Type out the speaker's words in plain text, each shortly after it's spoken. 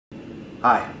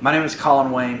Hi, my name is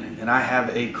Colin Wayne and I have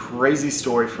a crazy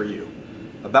story for you.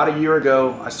 About a year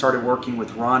ago, I started working with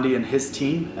Rondi and his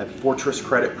team at Fortress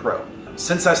Credit Pro.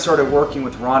 Since I started working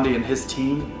with Rondi and his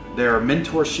team, their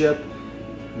mentorship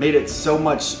made it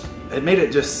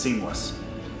just seamless.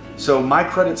 So my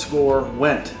credit score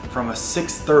went from a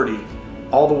 630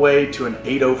 all the way to an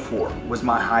 804 was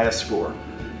my highest score.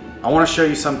 I want to show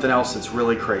you something else that's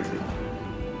really crazy.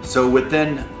 So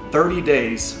within 30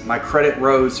 days, my credit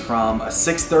rose from a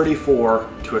 634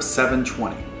 to a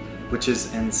 720, which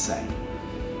is insane.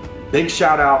 Big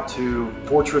shout out to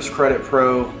Fortress Credit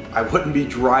Pro. I wouldn't be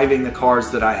driving the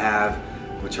cars that I have,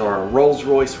 which are a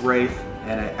Rolls-Royce Wraith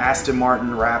and an Aston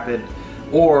Martin Rapid,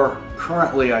 or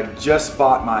currently I just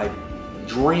bought my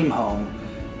dream home,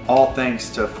 all thanks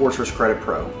to Fortress Credit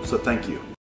Pro. So thank you.